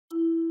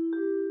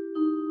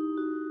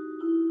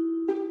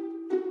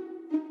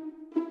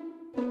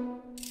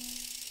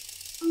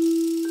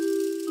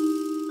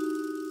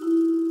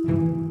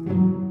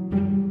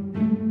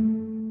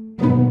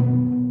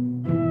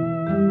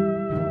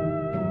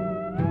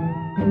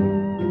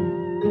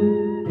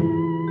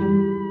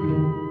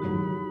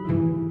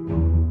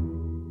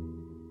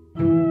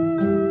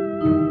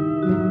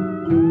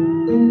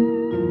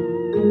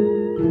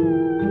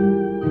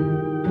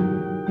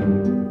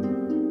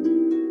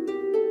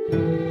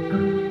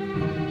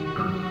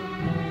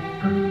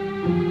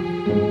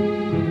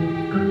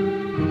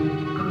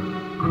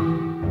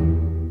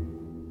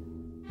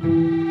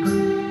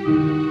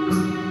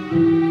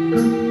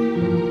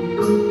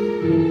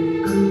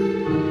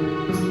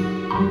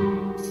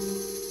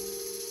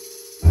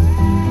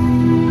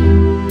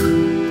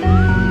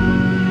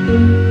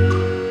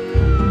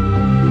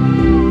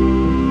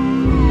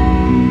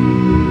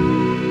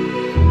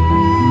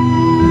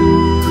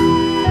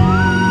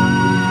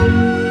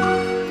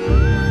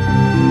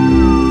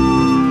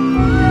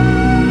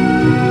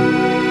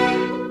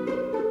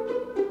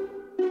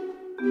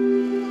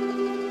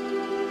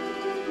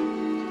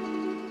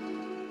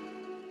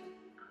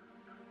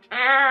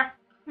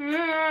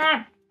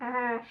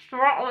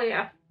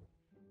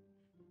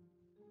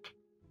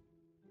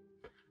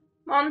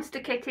Monster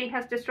Kitty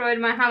has destroyed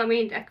my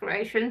Halloween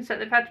decorations, so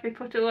they've had to be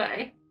put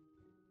away.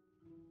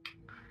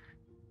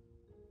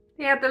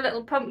 He had the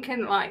little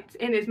pumpkin lights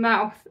in his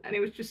mouth and he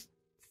was just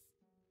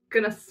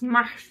gonna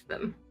smash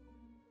them.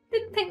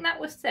 Didn't think that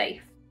was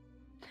safe.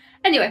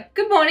 Anyway,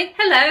 good morning,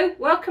 hello,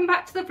 welcome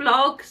back to the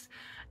vlogs.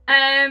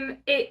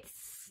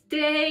 It's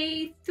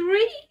day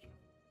 3?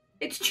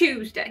 It's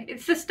Tuesday.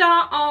 It's the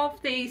start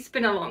of the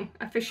spinalong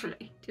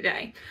officially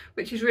today,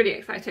 which is really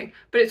exciting,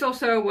 but it's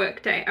also a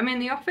work day. I'm in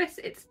the office,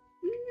 it's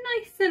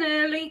nice and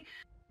early.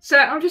 So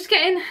I'm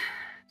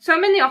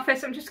in the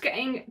office, I'm just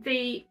getting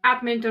the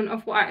admin done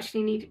of what I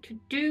actually needed to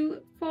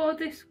do for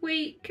this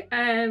week.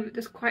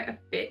 There's quite a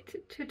bit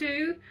to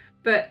do,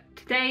 but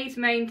today's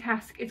main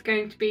task is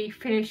going to be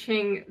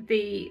finishing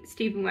the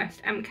Stephen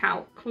West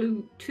MCal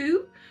Clue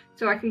 2.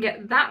 So I can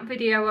get that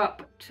video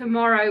up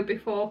tomorrow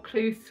before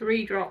Clue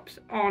 3 drops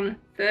on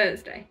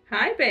Thursday.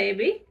 Hi,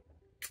 baby.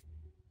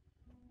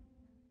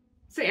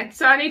 So yeah,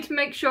 so I need to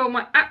make sure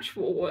my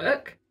actual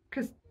work,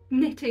 because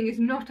knitting is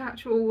not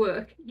actual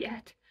work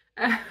yet.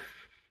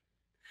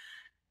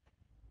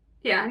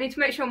 Yeah, I need to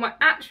make sure my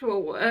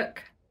actual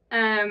work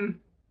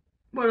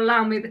will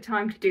allow me the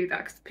time to do that.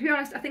 Because to be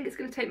honest, I think it's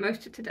going to take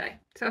most of today.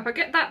 So if I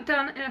get that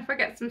done and if I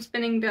get some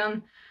spinning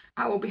done,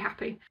 I will be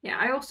happy. Yeah,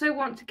 I also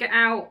want to get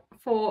out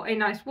for a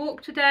nice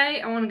walk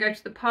today. I want to go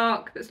to the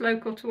park that's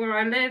local to where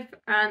I live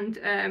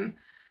and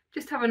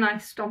just have a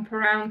nice stomp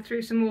around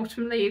through some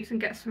autumn leaves and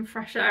get some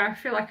fresh air. I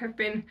feel like I've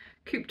been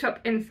cooped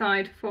up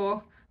inside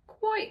for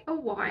quite a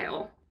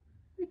while.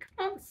 I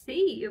can't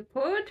see you,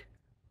 bud.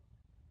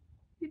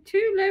 You're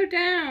too low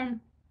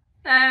down.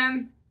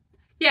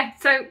 Yeah,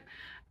 so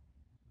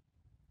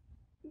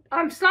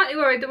I'm slightly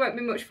worried there won't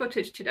be much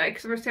footage today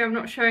because obviously I'm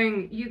not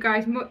showing you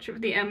guys much of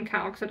the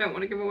MCal because I don't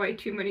want to give away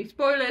too many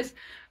spoilers.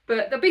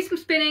 But there'll be some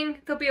spinning,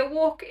 there'll be a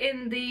walk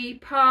in the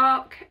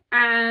park,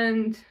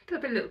 and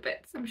there'll be little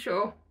bits, I'm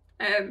sure.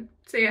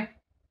 So yeah.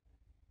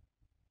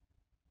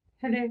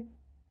 Hello.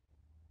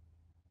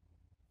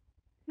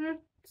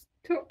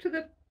 Talk to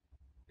the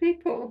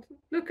people.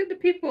 Look at the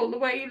people the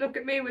way you look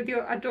at me with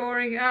your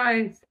adoring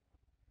eyes.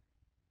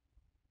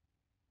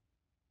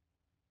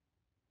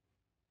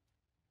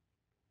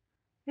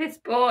 This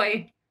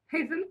boy,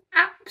 he's an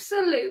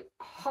absolute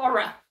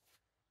horror.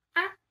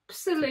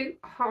 Absolute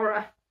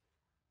horror.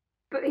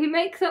 But he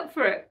makes up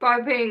for it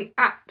by being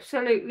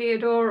absolutely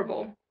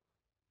adorable.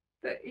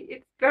 But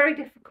it's very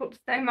difficult to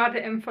stay mad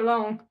at him for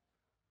long.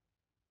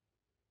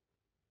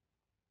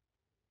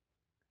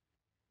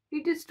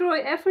 You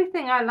destroy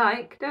everything I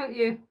like, don't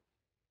you?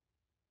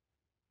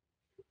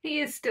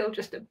 He is still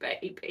just a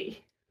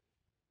baby.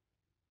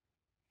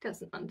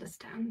 Doesn't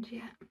understand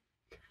yet.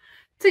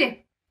 So yeah,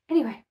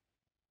 anyway.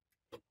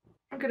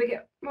 I'm gonna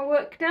get my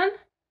work done.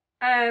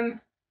 And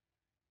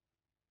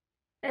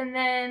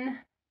then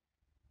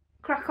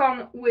crack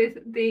on with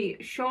the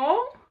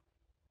shawl.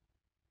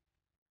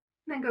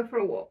 Then go for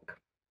a walk.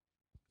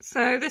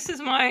 So this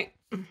is my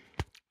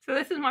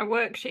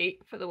worksheet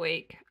for the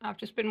week. I've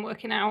just been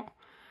working out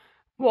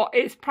what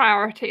is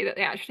priority that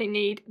they actually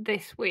need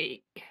this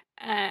week.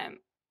 And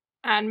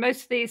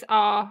most of these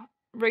are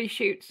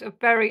reshoots of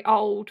very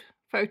old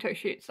photo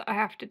shoots that I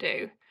have to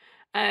do.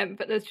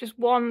 But there's just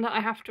one that I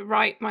have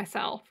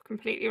to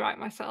completely write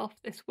myself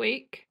this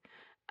week.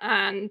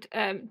 And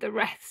the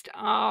rest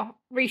are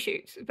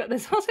reshoots. But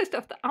there's also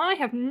stuff that I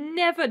have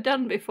never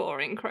done before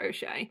in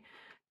crochet.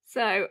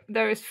 So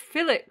there is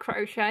fillet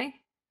crochet.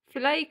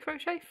 Colour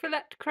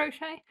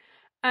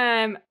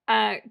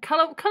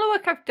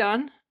work I've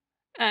done.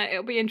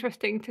 It'll be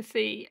interesting to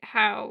see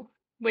how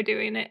we're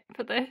doing it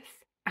for this.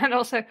 And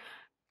also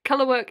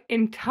colour work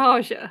in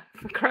Tarja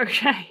for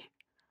crochet.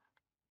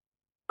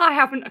 I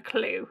haven't a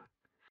clue.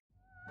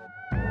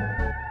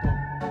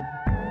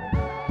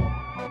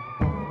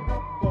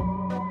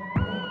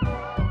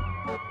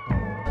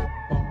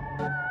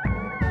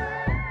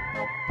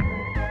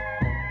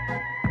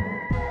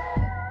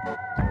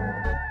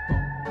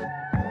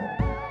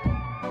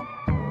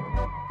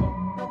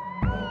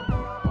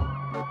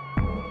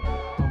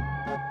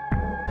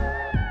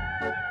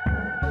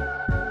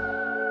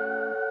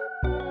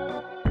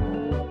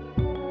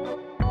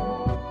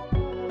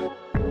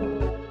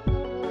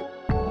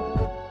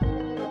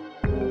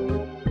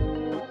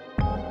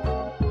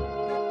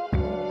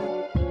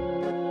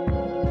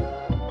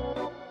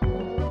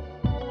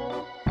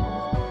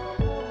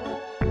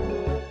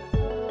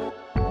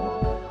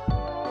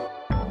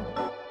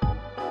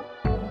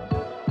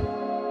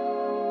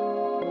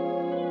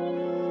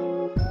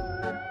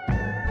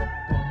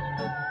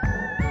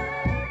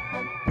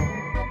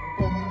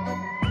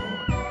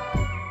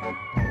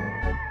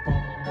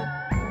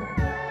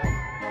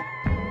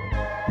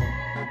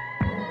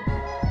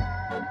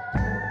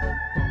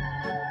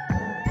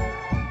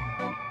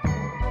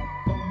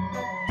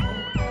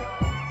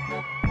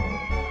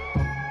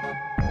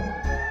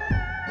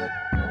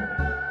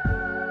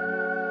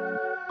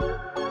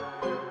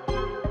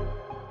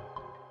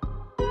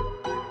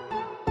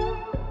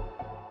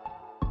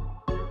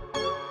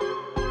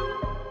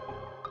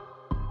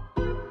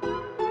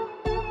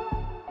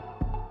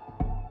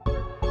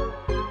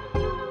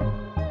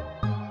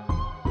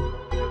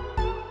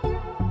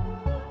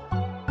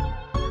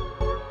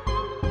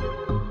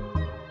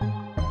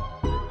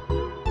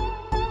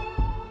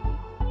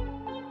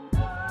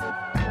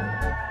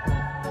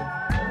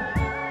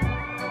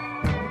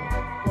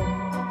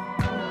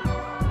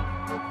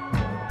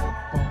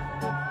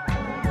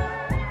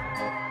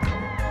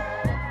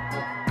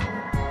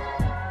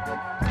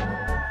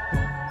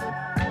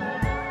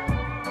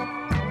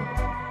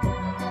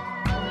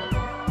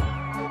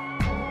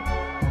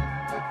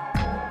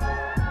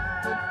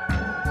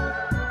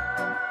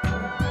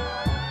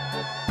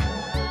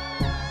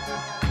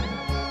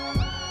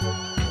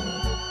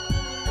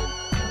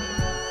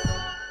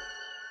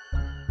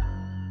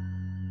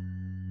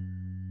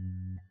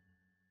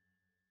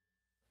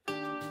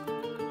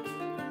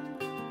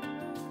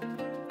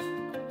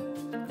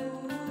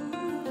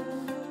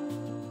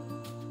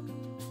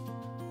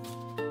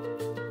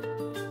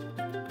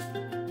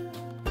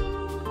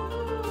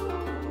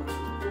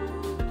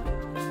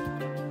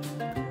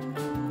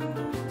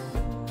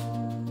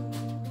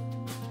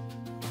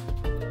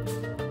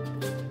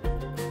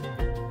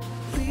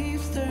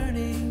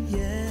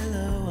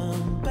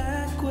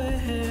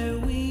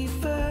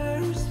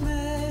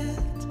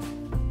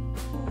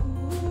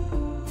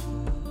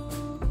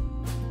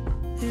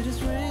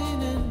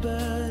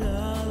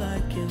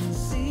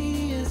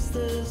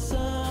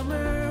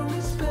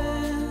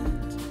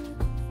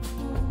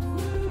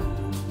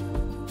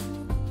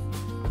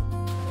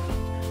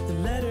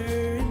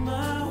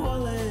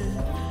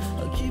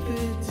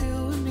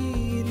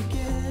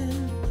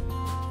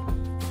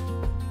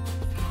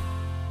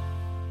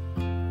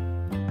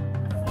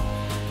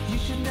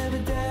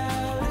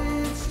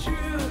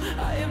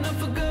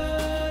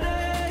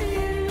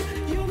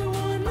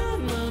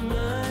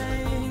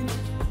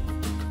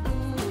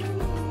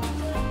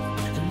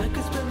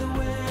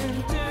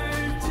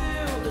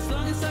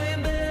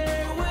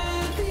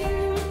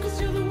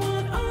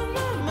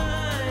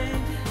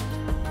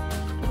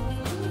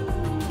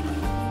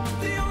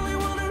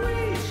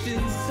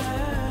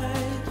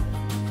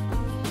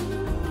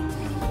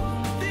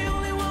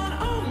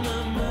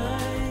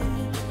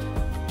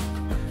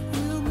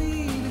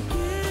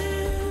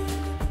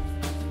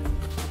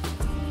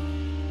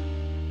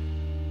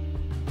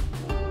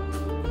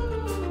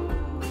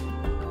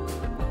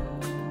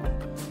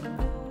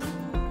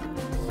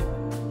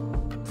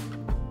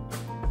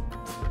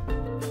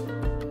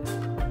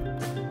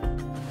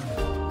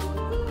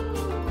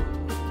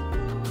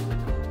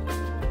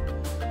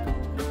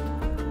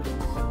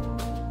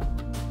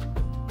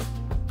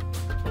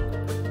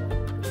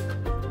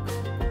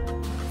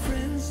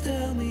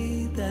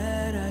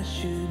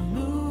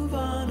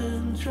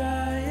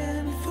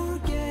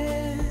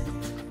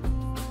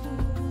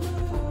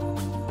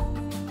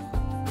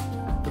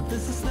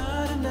 This is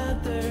not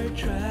another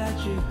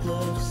tragic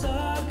love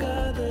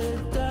saga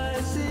that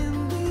dies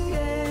in the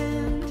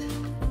end.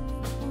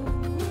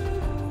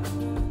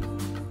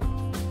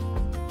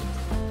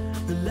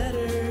 The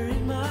letter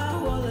in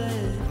my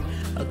wallet,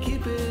 I'll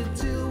keep it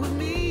till we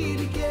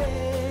meet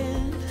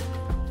again.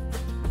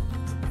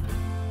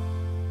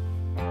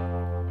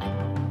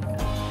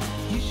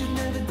 You should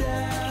never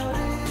doubt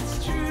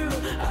it's true.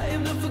 I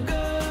am not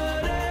forgotten.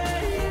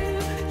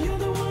 You're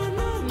the one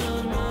on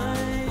my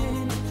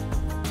mind.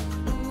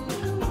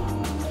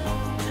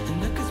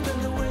 And I could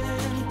spend the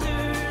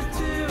winter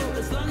too,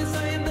 as long as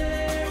I am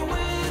there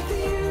with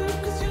you.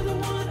 'Cause you're the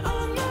one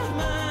on my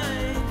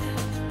mind.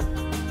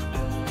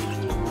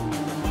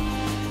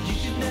 You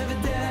should never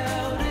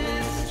doubt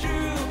it's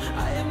true.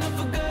 I am not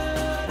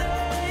forgotten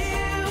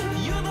you.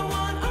 You're the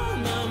one on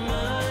my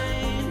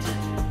mind.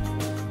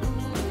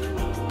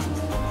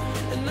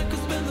 And I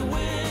could spend the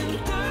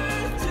winter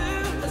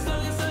too, as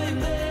long as I am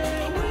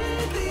there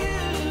with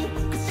you.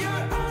 'Cause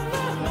you're on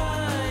my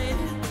mind.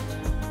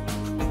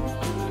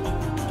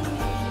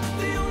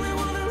 The only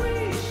one I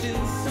reach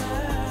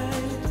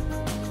inside.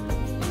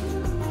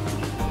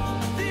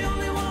 The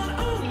only one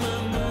on my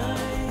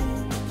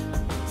mind.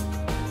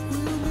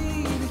 We'll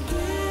meet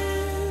again.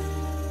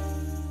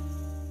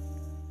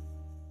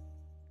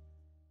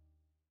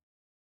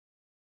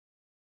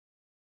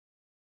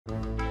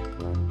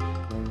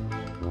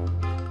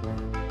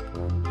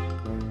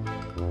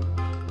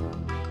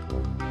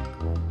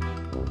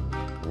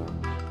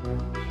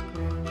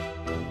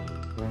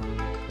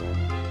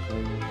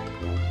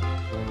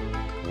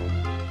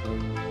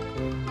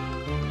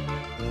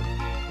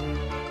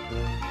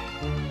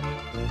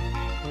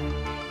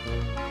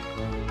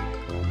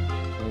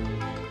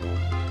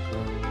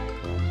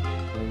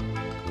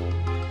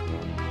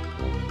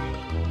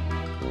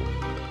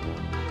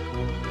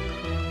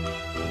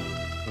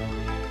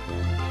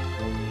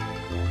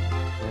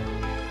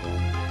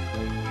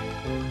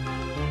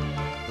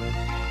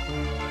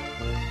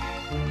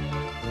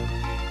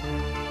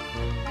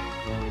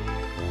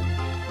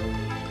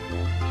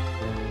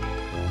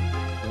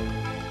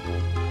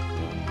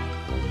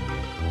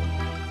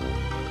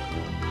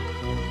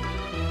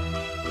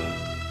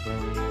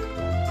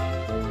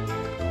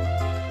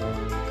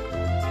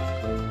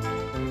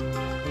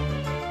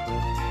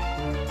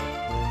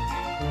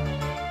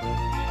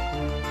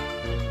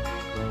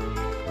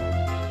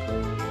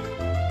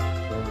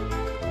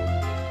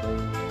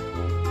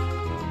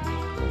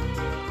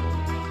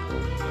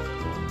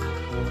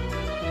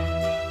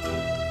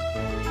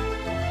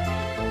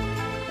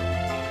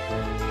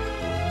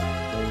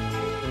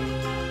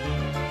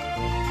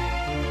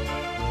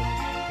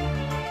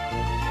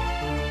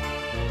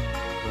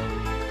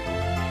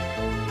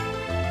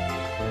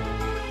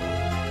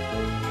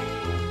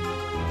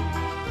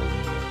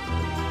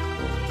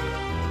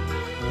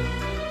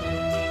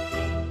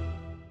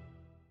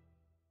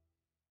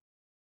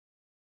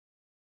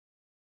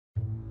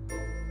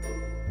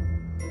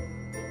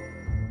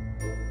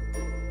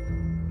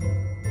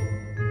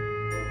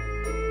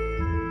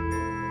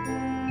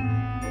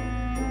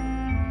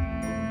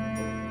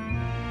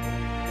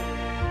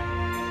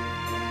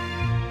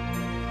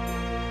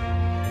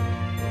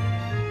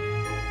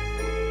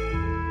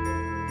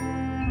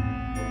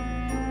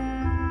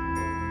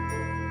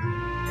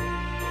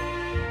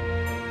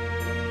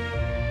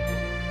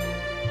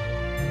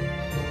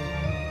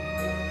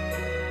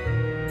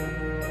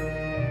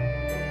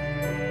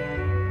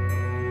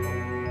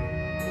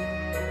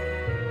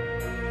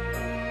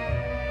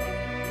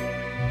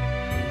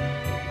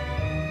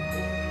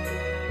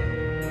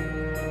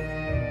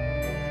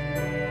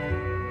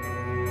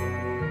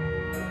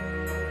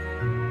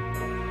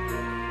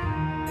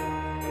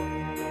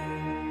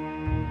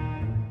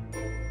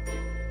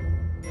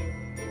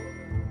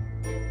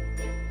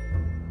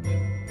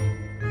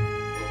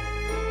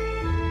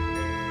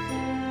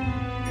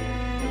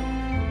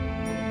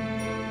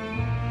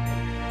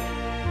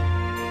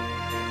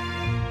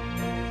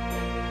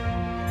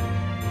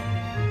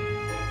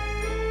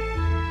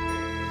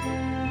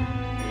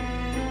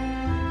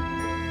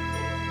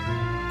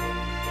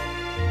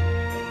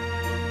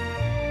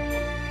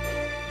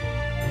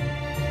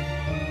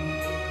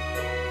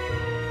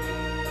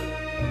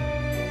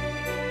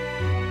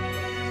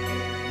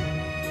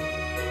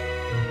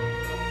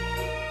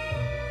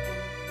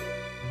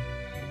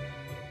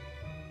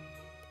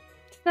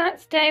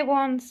 That's day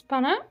one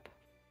spun up.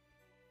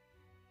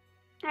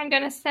 I'm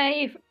going to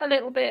save a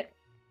little bit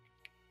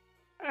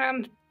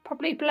and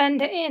probably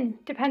blend it in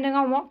depending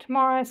on what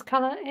tomorrow's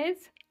colour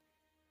is.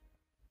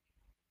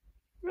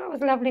 That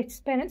was lovely to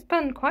spin. It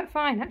spun quite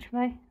fine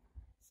actually,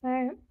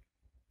 so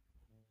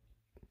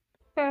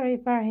very,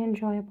 very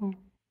enjoyable.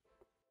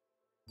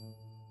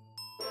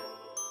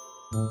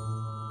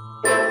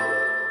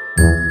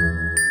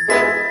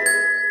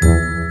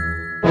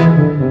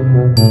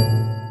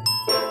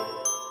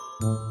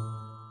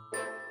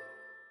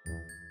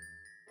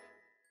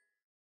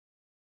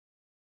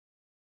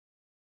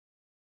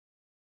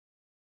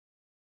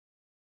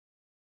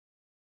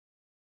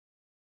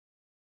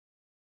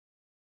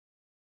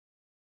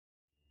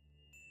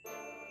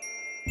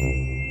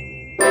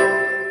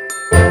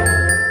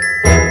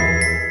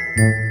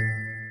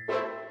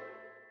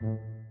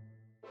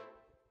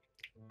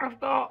 I've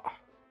got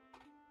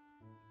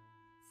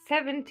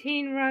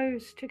 17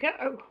 rows to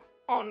go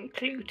on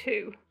clue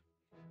 2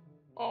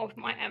 of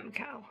my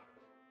MCAL.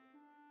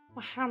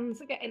 My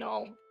hands are getting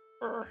all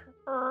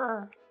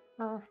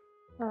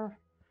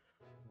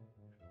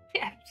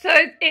yeah, so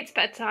it's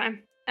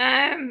bedtime.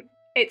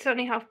 It's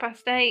only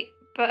 8:30,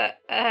 but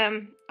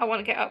I want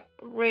to get up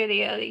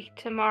really early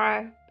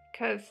tomorrow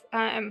because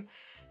I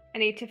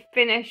need to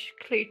finish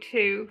clue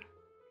 2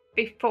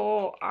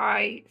 before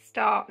I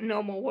start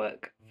normal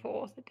work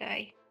for the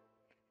day.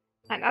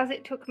 And as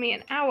it took me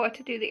an hour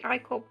to do the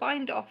I-core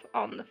bind off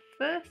on the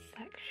first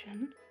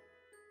section,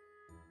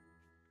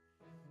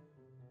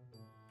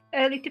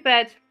 early to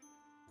bed,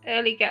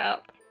 early get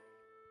up.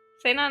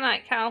 Say night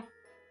night, Cal.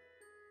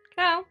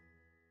 Cal,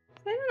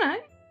 say night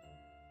night.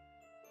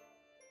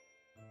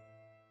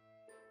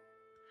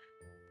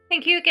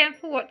 Thank you again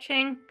for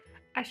watching.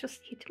 I shall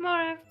see you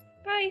tomorrow.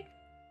 Bye.